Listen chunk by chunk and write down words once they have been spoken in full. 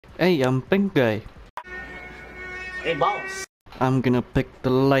Hey, I'm pink guy. Hey, boss. I'm gonna pick the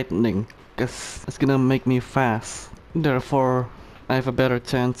lightning, cause it's gonna make me fast. Therefore, I have a better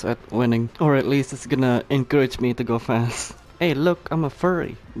chance at winning. Or at least it's gonna encourage me to go fast. Hey, look, I'm a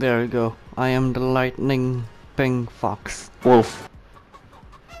furry. There you go. I am the lightning pink fox. Wolf.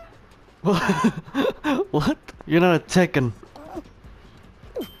 What? You're not a chicken.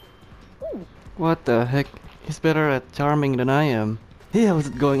 What the heck? He's better at charming than I am. Hey, how's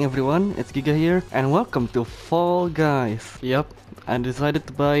it going everyone? It's Giga here, and welcome to Fall Guys. Yep, I decided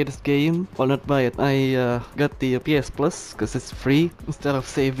to buy this game. Well, not buy it, I got the PS Plus, cause it's free, instead of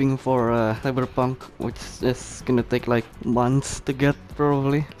saving for Cyberpunk, which is gonna take like months to get,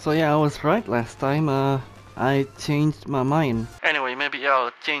 probably. So yeah, I was right last time, I changed my mind. Anyway, maybe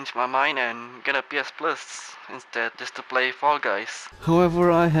I'll change my mind and get a PS Plus instead, just to play Fall Guys.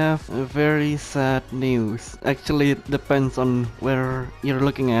 However, I have a very sad news. Actually, it depends on where you're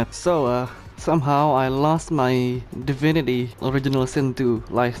looking at. So, somehow I lost my Divinity Original Sin 2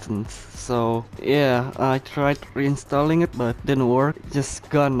 license. So, yeah, I tried reinstalling it, but didn't work. It's just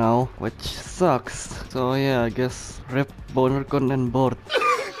gone now, which sucks. So, yeah, I guess rip Bonercon and board.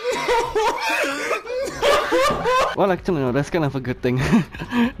 Well, actually, no, that's kind of a good thing.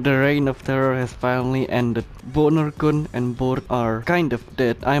 The reign of terror has finally ended. Bonerkun and Bort are kind of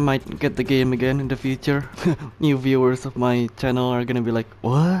dead. I might get the game again in the future. New viewers of my channel are gonna be like,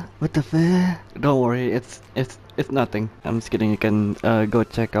 what? What the fuck? Don't worry, it's nothing. I'm just kidding. You can go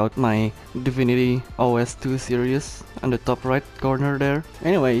check out my Divinity OS 2 series on the top right corner there.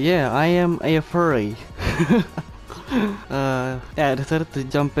 Anyway, yeah, I am a furry. Yeah, I decided to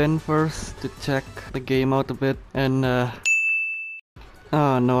jump in first to check the game out a bit, and oh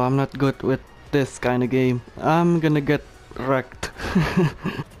no, I'm not good with this kind of game. I'm gonna get wrecked.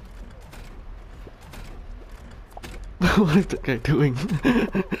 What is that guy doing?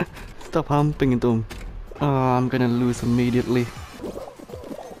 Stop humping into him. Oh, I'm gonna lose immediately.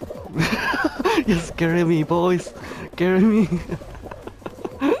 Just carry me, boys. Carry me.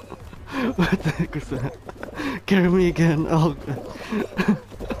 What the heck was that? Carry me again. Oh,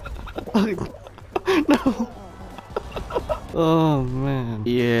 oh no. Oh man.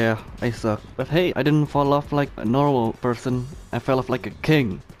 Yeah, I suck. But hey, I didn't fall off like a normal person. I fell off like a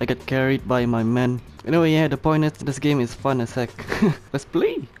king. I got carried by my men. Anyway, yeah, the point is this game is fun as heck. Let's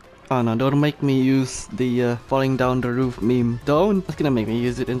play. Oh no, don't make me use the falling down the roof meme. Don't. It's gonna make me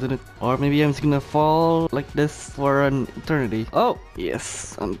use it, isn't it? Or maybe I'm just gonna fall like this for an eternity. Oh,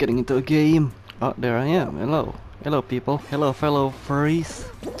 yes, I'm getting into a game. Oh, there I am. Hello. Hello, people. Hello, fellow furries.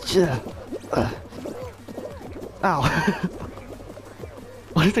 Ow.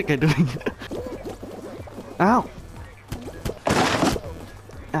 What is that guy doing? Ow.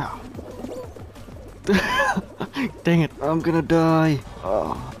 Ow. Dang it, I'm gonna die.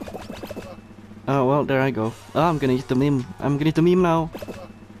 Oh. Oh, well, there I go. Oh, I'm gonna use the meme. I'm gonna use the meme now.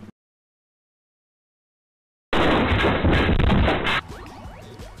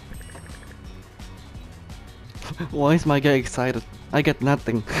 Why is my guy excited? I get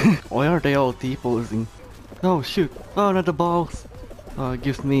nothing. Why are they all T-posing? Oh shoot. Oh, not the balls. Oh, it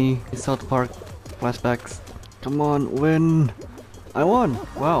gives me South Park flashbacks. Come on, win. I won.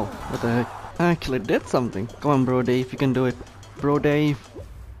 Wow, what the heck. I actually did something. Come on, bro Dave, you can do it. Bro Dave.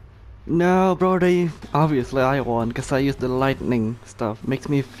 No, bro Dave. Obviously I won because I used the lightning stuff. Makes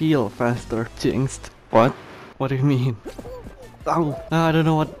me feel faster. Jinxed. What? What do you mean? Ow. I don't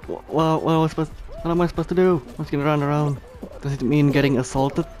know what am I supposed to do? I'm just gonna run around. Does it mean getting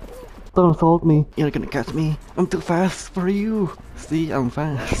assaulted? Don't assault me. You're gonna catch me. I'm too fast for you. See, I'm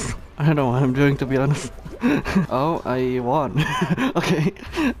fast. I don't know what I'm doing, to be honest. Oh, I won. Okay,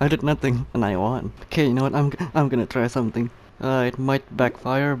 I did nothing and I won. Okay, you know what? I'm gonna try something. It might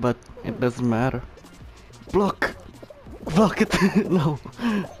backfire, but it doesn't matter. Block! Block it! No.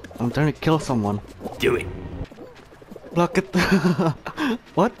 I'm trying to kill someone. Do it. Block it!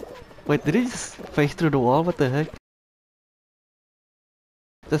 What? Wait, did he just face through the wall? What the heck?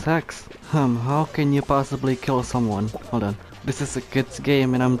 This hacks. How can you possibly kill someone? Hold on. This is a kid's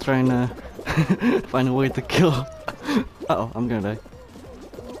game and I'm trying to find a way to kill. Uh oh, I'm gonna die.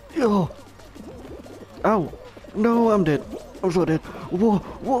 Yo! Ow! No, I'm dead. I'm so dead. Whoa!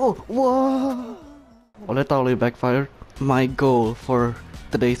 Whoa! Whoa! Well, that totally backfired. My goal for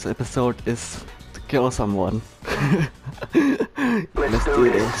today's episode is to kill someone. Let's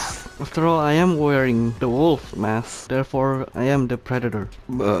do this. After all, I am wearing the wolf mask, therefore I am the predator.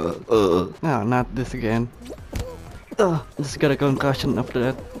 No, not this again. Just got a concussion after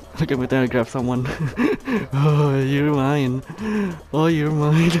that. Look at me trying to grab someone. Oh, you're mine. Oh, you're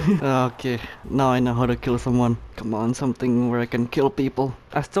mine. Okay, now I know how to kill someone. Come on, something where I can kill people.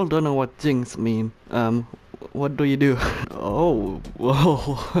 I still don't know what jinx mean. What do you do? Oh,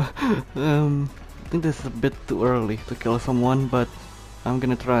 whoa. I think this is a bit too early to kill someone, but I'm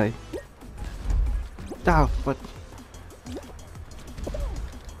gonna try. Ah, but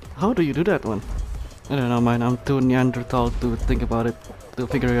how do you do that one? I don't know, man. I'm too Neanderthal to think about it, to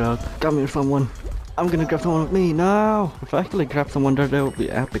figure it out. Come here, someone. I'm gonna grab someone with me now. If I actually grab someone there, that would be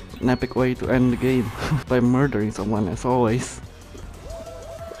epic. An epic way to end the game by murdering someone, as always.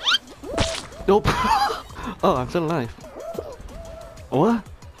 Nope. Oh, I'm still alive. What?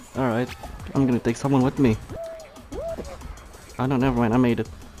 Alright, I'm gonna take someone with me. Oh no, never mind, I made it.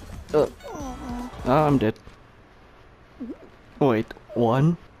 Oh, I'm dead. Wait,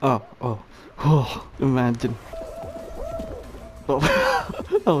 one? Oh, imagine. Oh,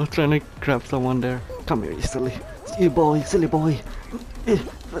 I was trying to grab someone there. Come here, you silly boy, silly boy.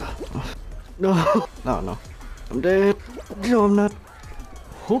 No, no, I'm dead. No, I'm not.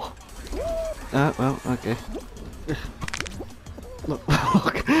 Oh. Well, okay. Look,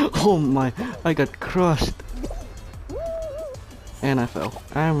 oh my, I got crushed. And I fell.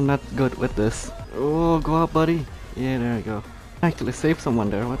 I'm not good with this. Oh, go up, buddy. Yeah, there you go. I actually saved someone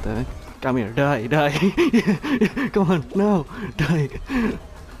there, what the heck? Come here, die. Come on, no, die.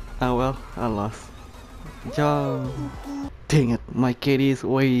 Oh well, I lost. Jump. Dang it, my KD is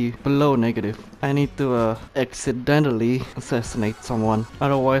way below negative. I need to accidentally assassinate someone.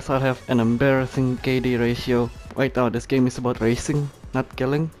 Otherwise I'll have an embarrassing KD ratio. Wait, oh, this game is about racing, not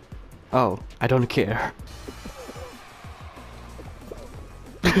killing? Oh, I don't care.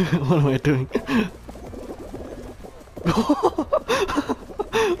 What am I doing?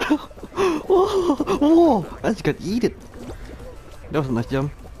 Whoa! I just got yeeted. That was a nice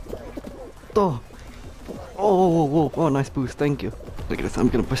jump. Oh! Oh, nice boost, thank you. Look at this, I'm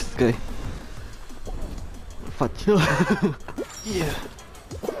gonna push this guy. Fudge. Yeah.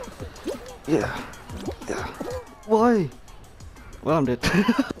 Why? Well, I'm dead.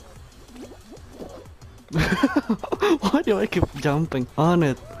 Why do I keep jumping on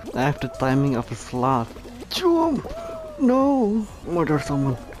it? I have the timing of a sloth. Jump! No! Murder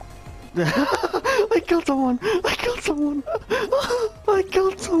someone. I killed someone!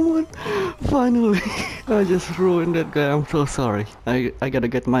 Finally! I just ruined that guy, I'm so sorry. I gotta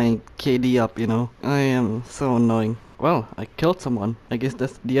get my KD up, you know. I am so annoying. Well, I killed someone. I guess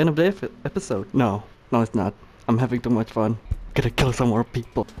that's the end of the episode. No, it's not. I'm having too much fun. Gotta kill some more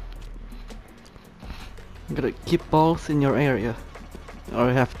people. Gotta keep balls in your area. Or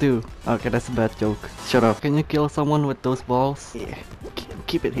I have to. Okay, that's a bad joke. Shut up. Can you kill someone with those balls? Yeah.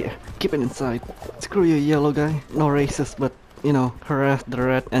 Keep it here. Keep it inside. Screw you, yellow guy. No racist, but, you know, harass the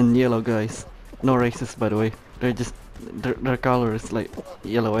red and yellow guys. No racist, by the way. They're just... Their color is like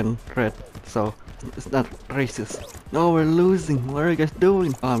yellow and red. So, it's not racist. No, we're losing. What are you guys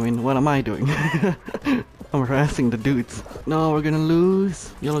doing? I mean, what am I doing? I'm harassing the dudes. No, we're gonna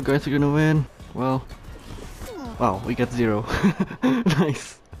lose. Yellow guys are gonna win. Well... Wow, we got 0.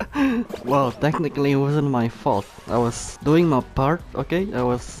 Nice. Well, technically it wasn't my fault. I was doing my part, okay? I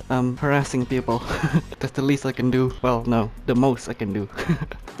was harassing people. That's the least I can do. Well, no, the most I can do.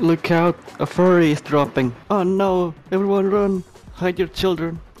 Look out, a furry is dropping. Oh no, everyone run. Hide your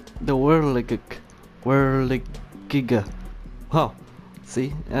children. The Giga. Oh,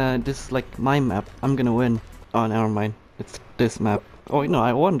 see, this is like my map. I'm gonna win. Oh, never mind. It's this map. Oh wait, no,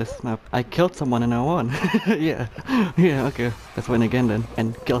 I won this map. I killed someone and I won. Yeah, okay. Let's win again then.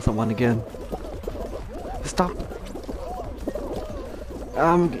 And kill someone again. Stop.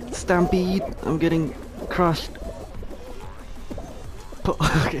 Stampede. I'm getting crushed. Oh,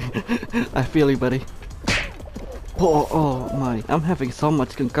 okay. I feel you, buddy. Oh my. I'm having so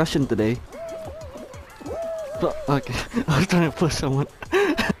much concussion today. Oh, okay. I was trying to push someone.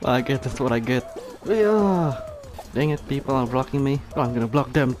 Well, I guess that's what I get. Yeah. Dang it, people are blocking me. Oh, I'm gonna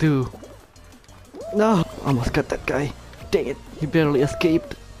block them too. No! Almost got that guy. Dang it, he barely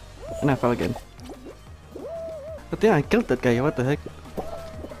escaped. And I fell again. But yeah, I killed that guy, what the heck?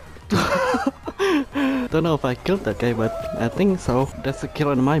 Don't know if I killed that guy, but I think so. That's a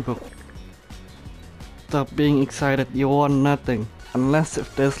kill in my book. Stop being excited, you won nothing. Unless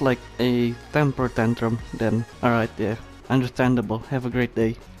if there's like a temper tantrum, then alright, yeah. Understandable, have a great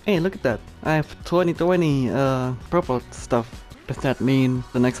day. Hey, look at that. I have 2020 purple stuff. Does that mean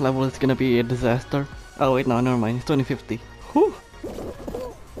the next level is gonna be a disaster? Oh wait, no, never mind. It's 2050. Whew!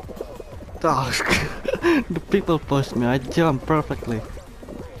 Oh, the people pushed me. I jumped perfectly.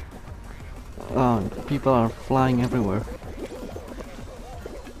 Oh, people are flying everywhere.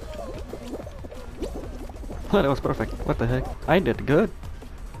 Oh, that was perfect. What the heck? I did good.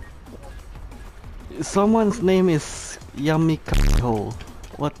 Someone's name is Yummy Hole.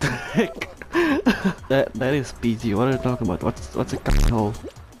 What the heck? that is PG. What are you talking about? What's a hole?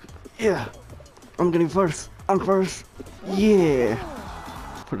 Yeah, I'm getting first. I'm first. Yeah.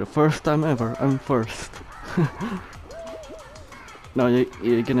 For the first time ever, I'm first. No,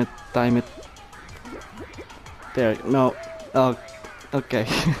 you're gonna time it. There. No. Oh. Okay.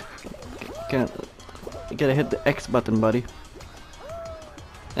 Can't. You gotta hit the X button, buddy.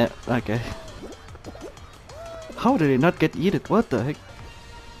 Okay. How did he not get eaten? What the heck?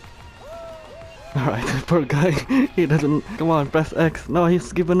 Alright, poor guy. He doesn't. Come on, press X. No,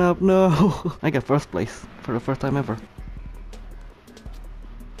 he's given up. No. I got first place for the first time ever.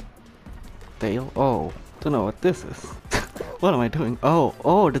 Tail? Oh. Don't know what this is. What am I doing?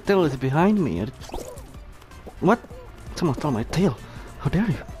 Oh, the tail is behind me. What? Someone stole my tail. How dare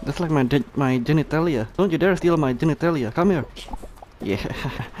you? That's like my genitalia. Don't you dare steal my genitalia. Come here. Yeah.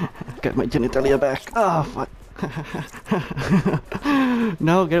 Got my genitalia back. Oh, fuck.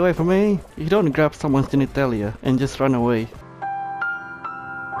 No, get away from me. You don't grab someone's genitalia and just run away.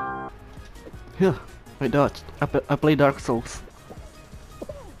 Yeah, I dodged. I play Dark Souls.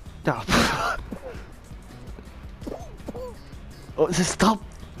 Oh, just stop.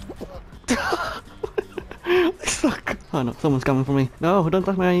 I suck. Oh no, someone's coming for me. No, don't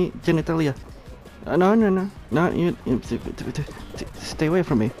touch my genitalia. No, you stay away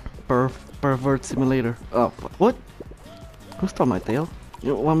from me. Pervert simulator. Oh, what? Who stole my tail?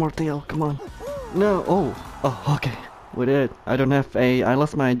 One more tail, come on. No, oh, okay. We did it. I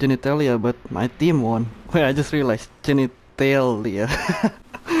lost my genitalia, but my team won. Wait, I just realized genitalia.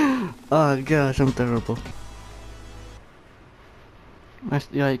 Oh gosh, I'm terrible. That's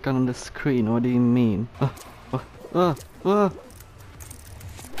the icon on the screen. What do you mean? I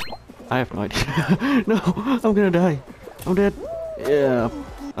have no idea. No, I'm gonna die. I'm dead. Yeah.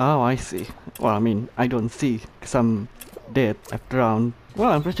 Oh, I see. Well, I mean, I don't see, cause I'm dead. I've drowned.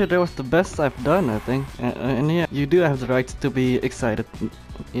 Well, I'm pretty sure that was the best I've done, I think. And yeah, you do have the right to be excited.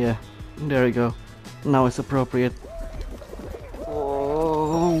 Yeah, there you go. Now it's appropriate.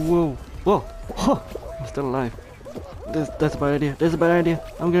 Oh, whoa. I'm still alive. That's a bad idea. That's a bad idea.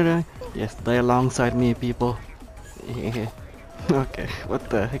 I'm gonna die. Yes, die alongside me, people. Yeah. Okay, what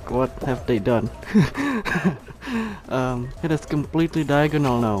the heck? What have they done? It is completely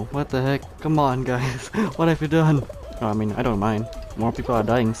diagonal now. What the heck? Come on, guys. What have you done? Oh, I mean, I don't mind. More people are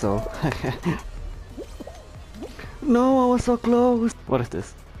dying, so. No, I was so close. What is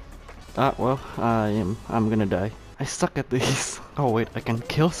this? Well, I'm gonna die. I suck at these. Oh wait, I can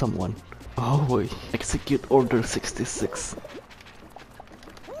kill someone. Oh wait, execute order 66.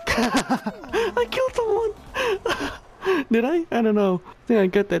 I killed someone. Did I? I don't know. I think I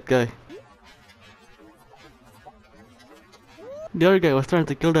got that guy. The other guy was trying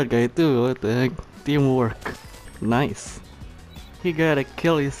to kill that guy too. What the heck? Teamwork. Nice. He got a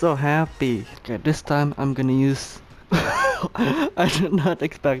kill. He's so happy. Okay, this time I'm gonna use. I did not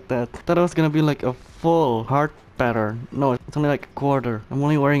expect that. Thought it was gonna be like a full heart pattern. No, it's only like a quarter. I'm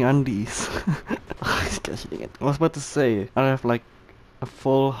only wearing undies. I was about to say I have like a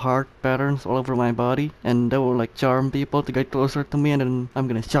full heart patterns all over my body, and that will like charm people to get closer to me, and then I'm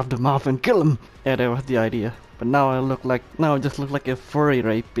gonna shove them off and kill them. Yeah, that was the idea. But now I just look like a furry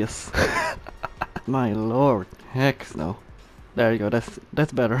rapist. My lord, heck no. There you go.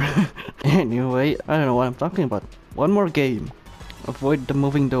 That's better. Anyway, I don't know what I'm talking about. One more game. Avoid the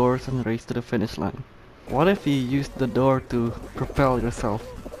moving doors and race to the finish line. What if you use the door to propel yourself?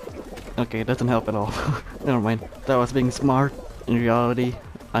 Okay, it doesn't help at all. Never mind. That was being smart. In reality,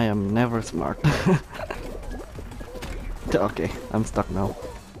 I am never smart. Okay, I'm stuck now.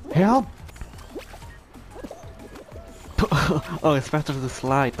 Help! Oh, it's faster to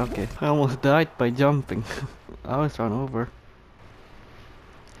slide. Okay, I almost died by jumping. I was run over.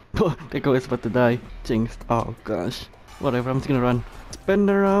 There goes about to die. Jinxed. Oh gosh. Whatever, I'm just gonna run. Spin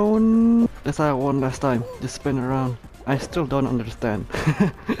around. That's how I won last time. Just spin around. I still don't understand.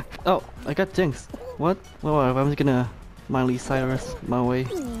 Oh, I got jinxed. What? Well, I'm just gonna Miley Cyrus my way.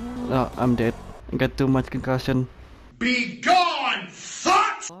 Oh, I'm dead. I got too much concussion. Be gone,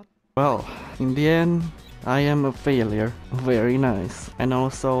 fuck! Well, in the end, I am a failure. Very nice. And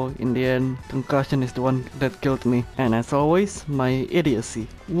also, in the end, concussion is the one that killed me. And as always, my idiocy.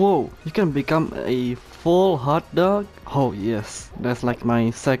 Whoa, you can become a full hot dog? Oh yes, that's like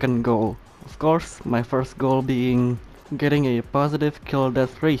my second goal. Of course, my first goal being getting a positive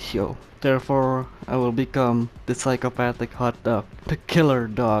kill-death ratio. Therefore, I will become the psychopathic hot dog. The killer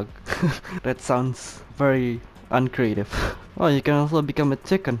dog. That sounds very uncreative. Well, you can also become a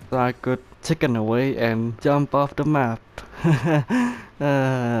chicken. So I could chicken away and jump off the map.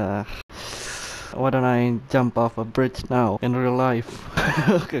 uh, why don't I jump off a bridge now in real life?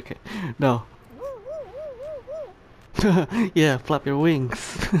 Okay, no. Yeah, flap your wings.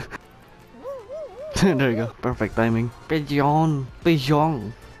 There you go, perfect timing. Pigeon,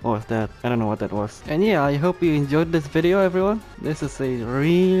 pigeon. What was that? I don't know what that was. And yeah, I hope you enjoyed this video, everyone. This is a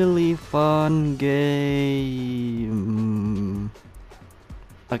really fun game.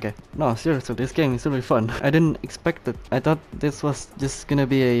 Okay, no, seriously, this game is really fun. I didn't expect it. I thought this was just gonna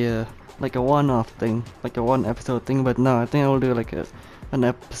be a like a one-off thing, like a one-episode thing. But no, I think I will do like an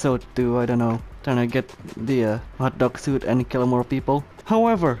episode 2. I don't know, trying to get the hot dog suit and kill more people.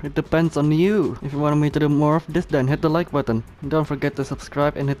 However, it depends on you. If you want me to do more of this, then hit the like button. Don't forget to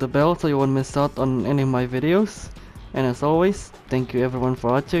subscribe and hit the bell so you won't miss out on any of my videos. And as always, thank you everyone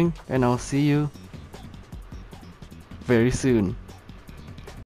for watching, and I'll see you very soon.